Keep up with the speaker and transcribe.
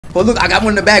Oh look, I got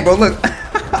one in the back, bro. Look.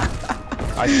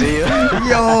 I see you.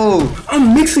 Yo,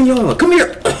 I'm mixing y'all. Come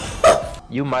here.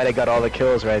 You might have got all the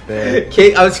kills right there.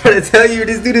 Kate, I was trying to tell you,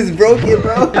 this dude is broken,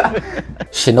 bro.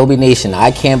 Shinobi Nation,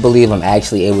 I can't believe I'm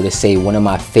actually able to say one of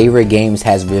my favorite games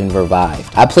has been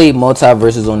revived. I played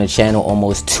MultiVersus on the channel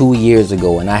almost 2 years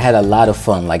ago, and I had a lot of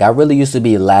fun. Like, I really used to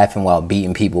be laughing while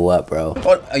beating people up, bro.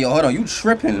 Oh, yo, hold on, you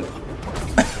tripping.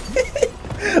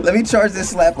 Let me charge this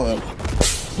slap up.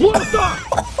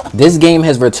 This game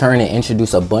has returned and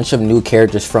introduced a bunch of new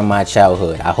characters from my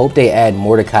childhood. I hope they add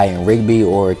Mordecai and Rigby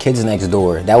or Kids Next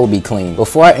Door. That would be clean.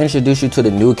 Before I introduce you to the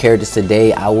new characters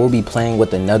today, I will be playing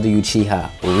with another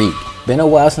Uchiha, Reek. Been a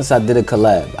while since I did a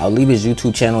collab. I'll leave his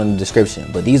YouTube channel in the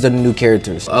description, but these are the new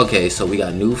characters. Okay, so we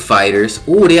got new fighters.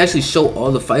 Ooh, they actually show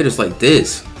all the fighters like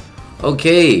this.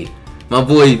 Okay, my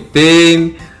boy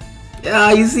Finn.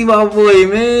 Yeah, you see my boy,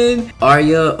 man.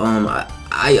 Arya,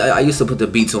 I used to put the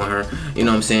beats on her, you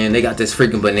know what I'm saying? They got this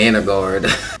freaking banana guard.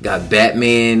 Got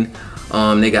Batman,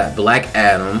 they got Black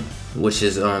Adam, which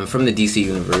is from the DC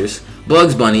universe.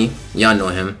 Bugs Bunny, y'all know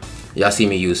him. Y'all see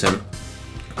me use him.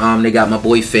 They got my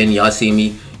boy Finn, y'all see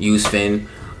me use Finn.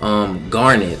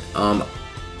 Garnet, I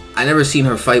never seen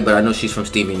her fight, but I know she's from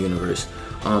Steven Universe.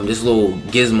 This little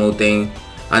gizmo thing,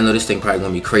 I know this thing probably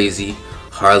gonna be crazy.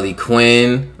 Harley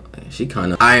Quinn, she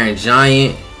kinda. Iron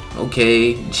Giant,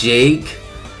 okay. Jake.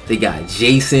 They got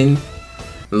Jason,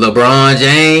 LeBron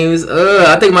James.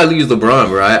 I think I might use LeBron,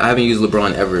 bro. I haven't used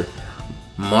LeBron ever.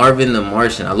 Marvin the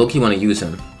Martian. I low-key want to use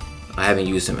him. I haven't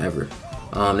used him ever.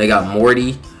 They got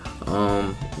Morty,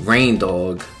 Rain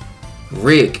Dog,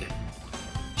 Rick,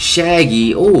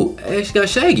 Shaggy. Oh, I actually got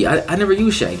Shaggy. I never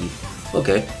used Shaggy.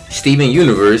 Okay. Steven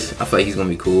Universe. I feel like he's gonna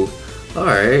be cool.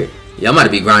 Alright. Yeah, I'm about to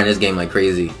be grinding this game like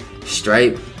crazy.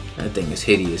 Stripe. That thing is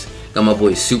hideous. Got my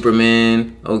boy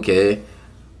Superman. Okay.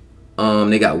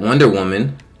 They got Wonder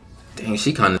Woman. Dang,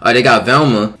 she kinda. Oh, they got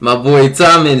Velma. My boy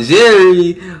Tom and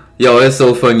Jerry. Yo, it's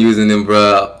so fun using them,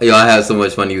 bro. Yo, I have so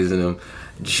much fun using them.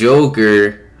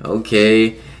 Joker.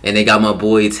 Okay. And they got my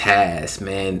boy Taz,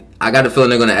 man. I got a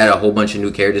feeling they're gonna add a whole bunch of new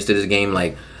characters to this game.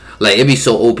 Like it'd be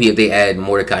so OP if they add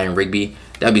Mordecai and Rigby.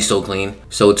 That'd be so clean.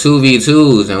 So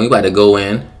 2v2s, and we about to go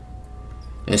in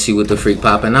and see what the freak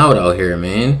popping out here,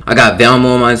 man. I got Velma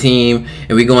on my team,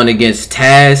 and we going against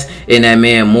Taz and that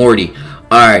man Morty.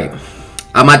 Alright,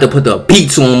 I'm about to put the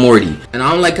beats on Morty. And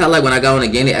I don't like how when I got on the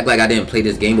game, they act like I didn't play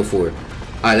this game before.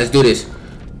 Alright, let's do this.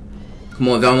 Come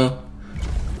on, Velma.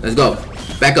 Let's go.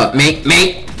 Back up. Mink.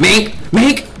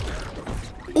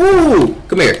 Ooh,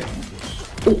 come here.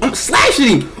 Ooh, I'm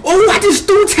slashing him. Oh, I just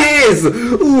threw Taz.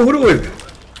 Ooh, what are we?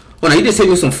 Hold on, you just hit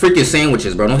me with some freaking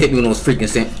sandwiches, bro. Don't hit me with those freaking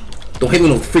sandwiches. Don't hit me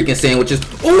with no freaking sandwiches.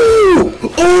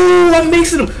 Oh, I'm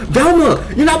mixing them. Velma,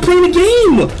 you're not playing the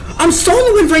game. I'm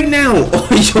soloing right now. Oh,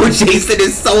 yo, Jason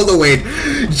is soloing.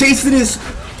 Jason is,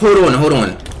 hold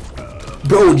on.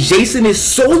 Bro, Jason is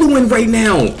soloing right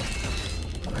now.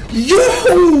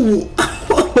 Yo.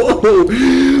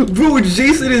 Bro,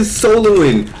 Jason is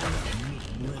soloing.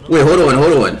 Wait, hold on.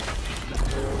 Oh,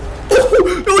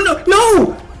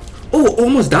 no. Oh,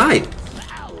 almost died.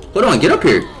 Hold on, get up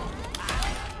here.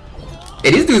 Hey,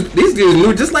 these dudes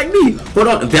new just like me. Hold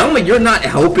on, Velma, you're not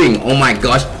helping. Oh my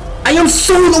gosh. I am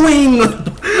soloing.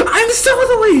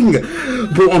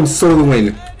 Bro, I'm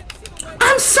soloing.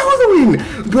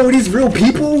 Bro, these real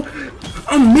people.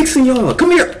 I'm mixing y'all. Come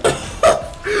here.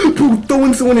 Bro,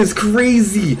 throwing someone is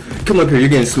crazy. Come up here, you're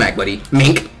getting smacked, buddy.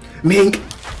 Mink.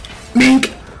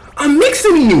 I'm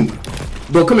mixing you.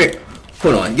 Bro, come here.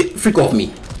 Hold on, freak off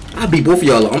me. I'll beat both of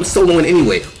y'all. I'm soloing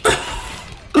anyway.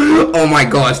 Oh my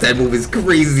gosh, that move is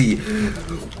crazy.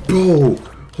 Bro,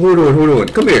 hold on.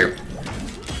 Come here.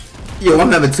 Yo,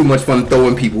 I'm having too much fun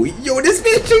throwing people. Yo, this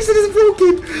man Jason is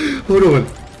broken.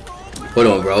 Hold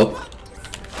on, bro.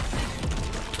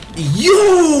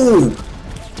 Yo!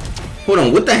 Hold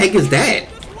on, what the heck is that?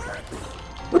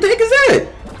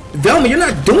 Velma, you're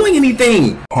not doing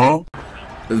anything. Huh?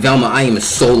 Velma, I am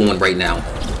soloing right now.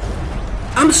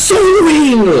 I'm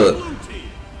soloing!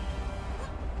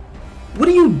 What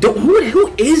are you doing?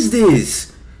 Who is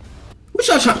this? What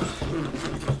y'all trying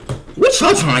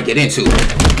to get into?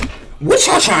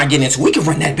 We can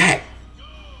run that back.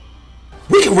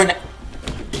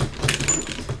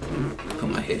 Put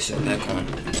my headset back on.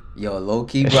 Yo, low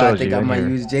key, bro. I think I might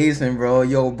use Jason, bro.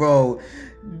 Yo, bro.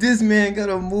 This man got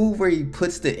a move where he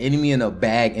puts the enemy in a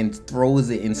bag and throws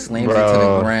it and slams it to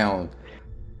the ground.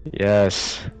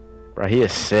 Yes. Bro, he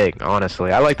is sick,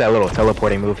 honestly. I like that little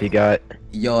teleporting move he got.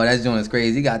 Yo, that joint is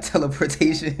crazy. He got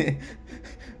teleportation.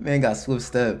 Man got swift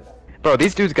step. Bro,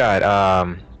 these dudes got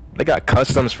they got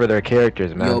customs for their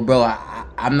characters, man. Yo, bro,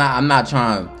 I'm not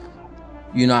trying.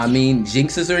 you know what I mean,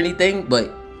 jinxes or anything,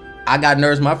 but I got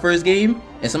nerfs my first game,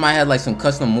 and somebody had like some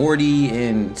custom Morty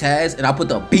and Taz, and I put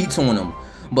the beats on them.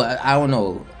 But I don't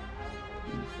know.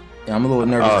 Yeah, I'm a little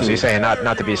nervous. Oh, so you're saying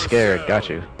not to be scared? Got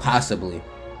you. Possibly.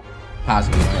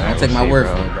 I'll take my word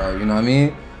for it, bro. You know what I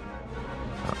mean?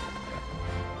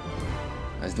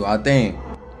 Let's do our thing.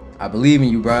 I believe in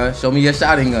you, bro. Show me your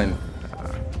shotting gun.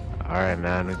 Alright,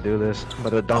 man. Let's do this. I'm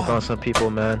about to dunk on some people,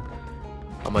 man.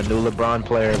 I'm a new LeBron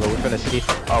player, but we're finna see.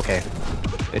 Okay.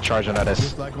 They're charging at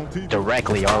us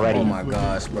directly already. Oh my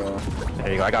gosh, bro.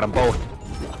 There you go. I got them both.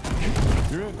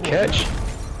 Catch.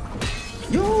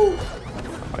 Yo.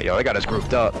 Oh, yo, they got us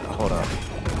grouped up. Hold on.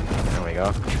 There we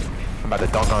go. I'm about to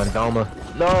dunk on Doma.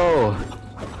 No.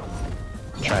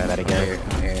 Try that again.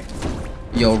 Here.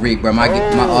 Yo, Reek, bro. My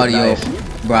audio. Nice.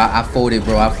 Bro, I folded,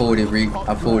 bro. Reek.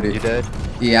 I folded. You did?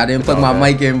 Yeah, I didn't plug my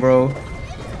mic in, bro.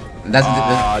 That's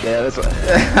that's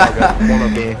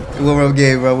warm-up game. Warm-up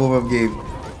game, bro. Warm-up game.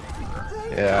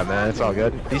 Yeah, man, it's all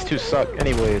good. These two suck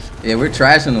anyways. Yeah, we're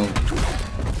trashing them.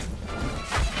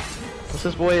 What's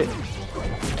this boy?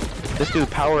 This dude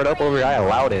powered up over here. I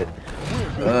allowed it.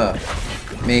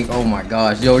 Man, oh my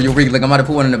gosh. Yo, Reek, look, I'm about to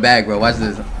put one in the bag, bro. Watch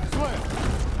this.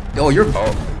 Yo, you're...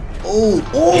 Oh.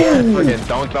 Yeah, fucking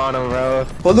dunked on him, bro.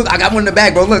 Oh, look, I got one in the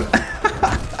bag, bro. Look.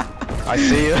 I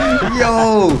see you.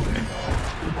 Yo.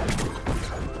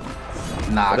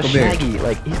 Nah, come Shaggy, here.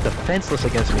 Like, he's defenseless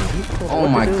against me. Oh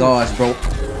my gosh, bro.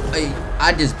 Hey,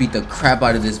 I just beat the crap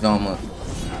out of this Velma.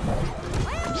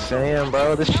 I'm saying,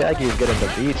 bro, this Shaggy is getting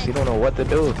the beats. You don't know what to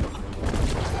do.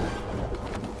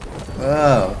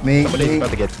 Oh, man. Somebody's about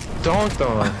to get dunked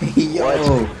on.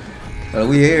 Yo.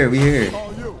 We here.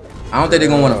 I don't think they're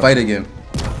gonna want to fight again.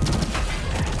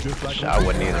 I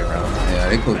wouldn't either, bro. Yeah,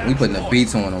 we putting the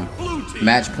beats on them.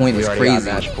 Match point is crazy.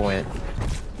 Match point.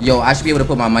 Yo, I should be able to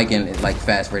put my mic in like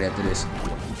fast right after this,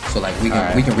 so like we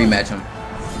can rematch him.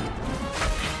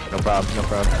 No problem.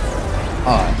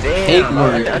 Oh damn!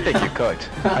 I think you cooked.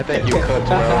 Bro.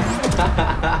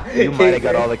 You might have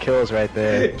got all the kills right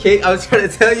there. Kate, I was trying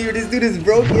to tell you, this dude is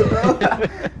broken, bro.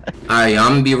 Alright,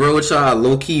 I'm gonna be real with y'all. I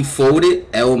low-key folded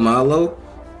El Malo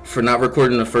for not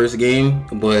recording the first game,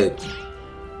 but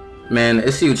man,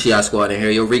 it's the Uchiha squad in here.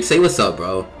 Yo, Reek, say what's up,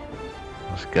 bro.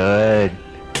 What's good?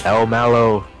 El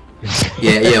Malo.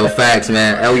 yeah, facts,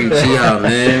 man. El Uchiha,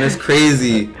 man. That's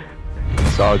crazy.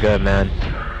 It's all good, man.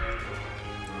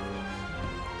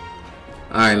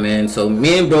 Alright, man. So,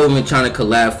 me and bro have been trying to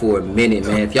collab for a minute,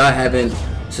 man. If y'all haven't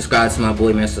subscribed to my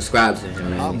boy, man, subscribe to him,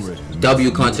 man. He's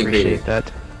W content creator.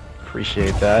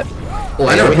 Appreciate that. Oh,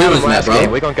 I never played this map, bro.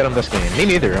 We're gonna get him this game. Me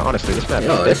neither, honestly. This map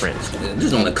is different. This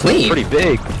is on the clean. Pretty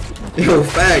big. Yo,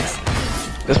 facts.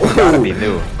 This one gotta be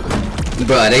new.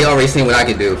 Bro, they already seen what I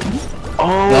can do.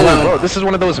 Oh, bro, this is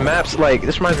one of those maps, like,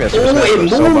 this reminds me of Super Smash Bros.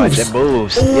 So much. It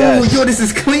moves. Oh, yes. Yo, this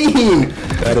is clean.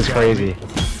 That is crazy.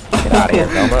 Get out of here,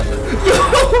 Velma.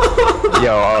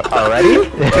 Yo, already?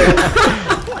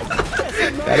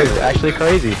 That is actually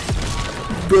crazy.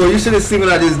 Bro, you should have seen what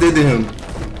I just did to him.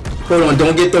 Hold on,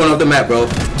 don't get thrown off the map, bro.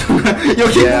 Yo,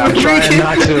 yeah, I'm trying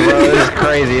not to, bro. This is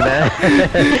crazy, man.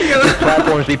 These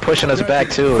platforms be pushing us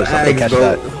back, too. Somebody catch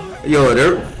that. Yo,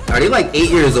 are they like 8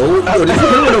 years old? Yo, this is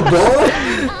him with a ball?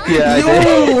 Yeah, yo!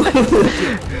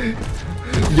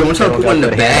 Yo, I'm trying to put one in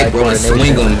the bag, bro, and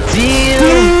swing him.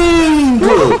 Damn!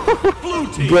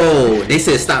 Bro, they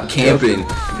said stop camping.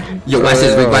 Yo, watch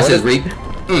this, Reek.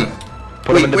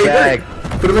 Put him in the bag.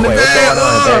 Put him in the bag.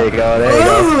 There you go, there you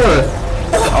go.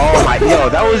 Oh my, yo,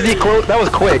 that was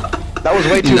quick. That was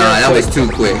way too Nah, that was too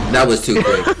quick.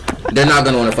 They're not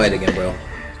gonna want to fight again, bro.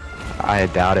 I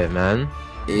doubt it, man.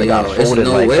 They got folded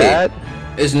like that.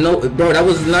 It's no, bro. That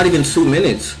was not even 2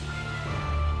 minutes.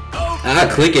 I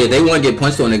click it. They want to get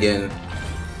punched on again.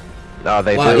 No,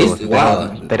 they do.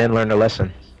 They didn't learn the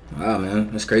lesson. Wow,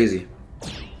 man, that's crazy.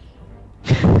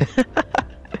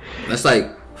 That's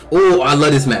like, oh, I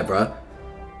love this map, bro.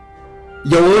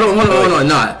 Yo, hold on,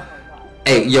 nah.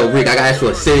 Hey, yo, Rick, I gotta ask you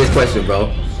a serious question, bro.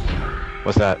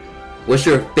 What's that? What's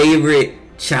your favorite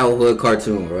childhood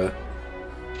cartoon, bro?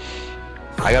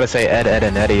 I gotta say Ed,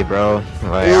 and Eddie, bro.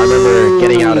 Like, I remember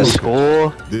getting out of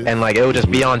school, and like it would just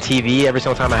be on TV every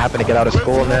single time I happened to get out of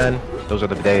school, man. Those are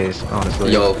the days,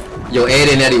 honestly. Yo, Ed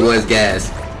and Eddie was gas.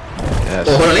 Yes,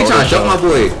 oh, hold on, they trying to jump my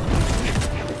boy.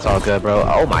 It's all good, bro.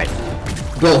 Oh my.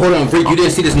 Bro, hold on, Rick, you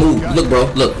didn't see this move. Look, bro,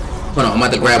 look. Hold on, I'm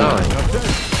about to grab him.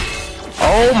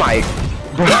 Oh my.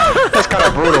 Bro, that's kind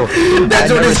of brutal. That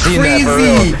joint is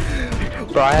crazy.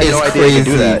 Bro, I had no idea you could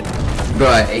do that.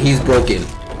 Bro, he's broken.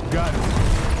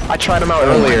 I tried him out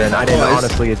earlier and I didn't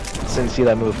honestly see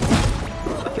that move.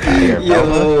 Get out of here,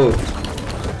 yo.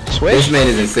 Switch? This man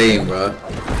is insane, bro.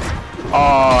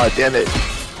 Oh, damn it.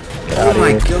 Oh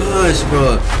my gosh,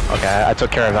 bro. Okay, I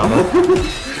took care of Alma.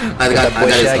 I got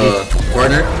his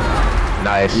partner.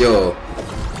 Nice. Yo.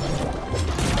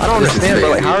 I don't understand,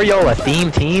 bro. Like, how are y'all a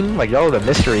theme team? Like, y'all the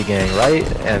mystery gang, right?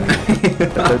 And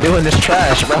they're doing this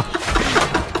trash, bro.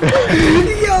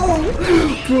 Yo,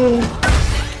 bro.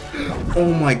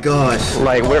 Oh my gosh.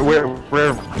 Like,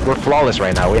 we're flawless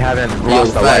right now. We haven't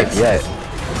lost a life yet.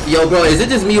 Yo, bro, is it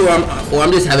just me or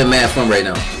I'm just having mad fun right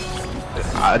now?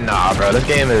 Nah, bro. This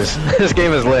game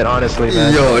is lit, honestly,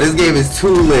 man. Yo, this game is too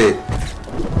lit.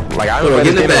 Like, I haven't played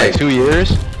this game in like 2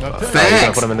 years.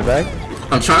 Facts. Put him in the bag.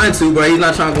 I'm trying to, bro. He's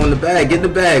not trying to go in the bag. Get in the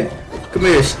bag. Come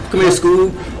here,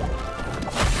 Scoob.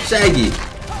 Shaggy.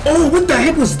 Oh, what the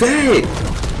heck was that?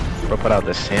 Bro, put out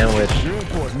the sandwich.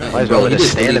 Why is bro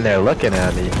just standing there looking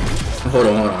at me? Hold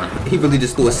on. He really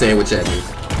just threw a sandwich at me.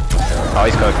 Oh,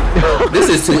 he's cooked. This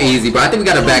is too easy, bro. I think we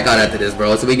gotta back out after this,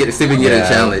 bro. So see if we can get a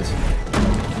challenge.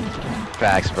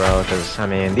 Facts, bro. Because I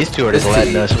mean, these two are just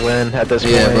letting us win at this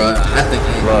point. Yeah, bro. I think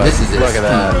this is it. Look at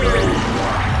that, bro.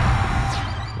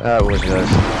 That was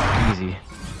just easy.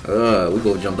 We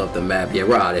both jumped off the map. Yeah,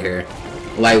 we're out of here.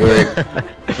 Light work.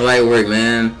 Light work,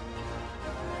 man.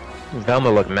 Velma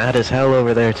look mad as hell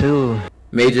over there too.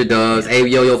 Major dubs. Hey,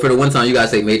 yo, for the one time you gotta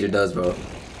say major dubs, bro.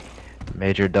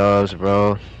 Major dubs,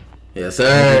 bro. Yes,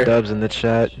 sir. Major dubs in the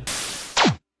chat.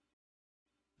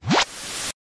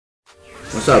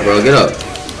 What's up, bro? Get up.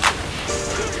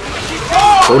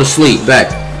 Go to sleep. Back.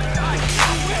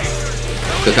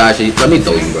 Kakashi, let me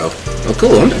throw you, bro. Oh,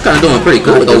 cool. I'm kind of doing pretty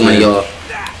cool with those one of y'all.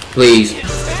 Please.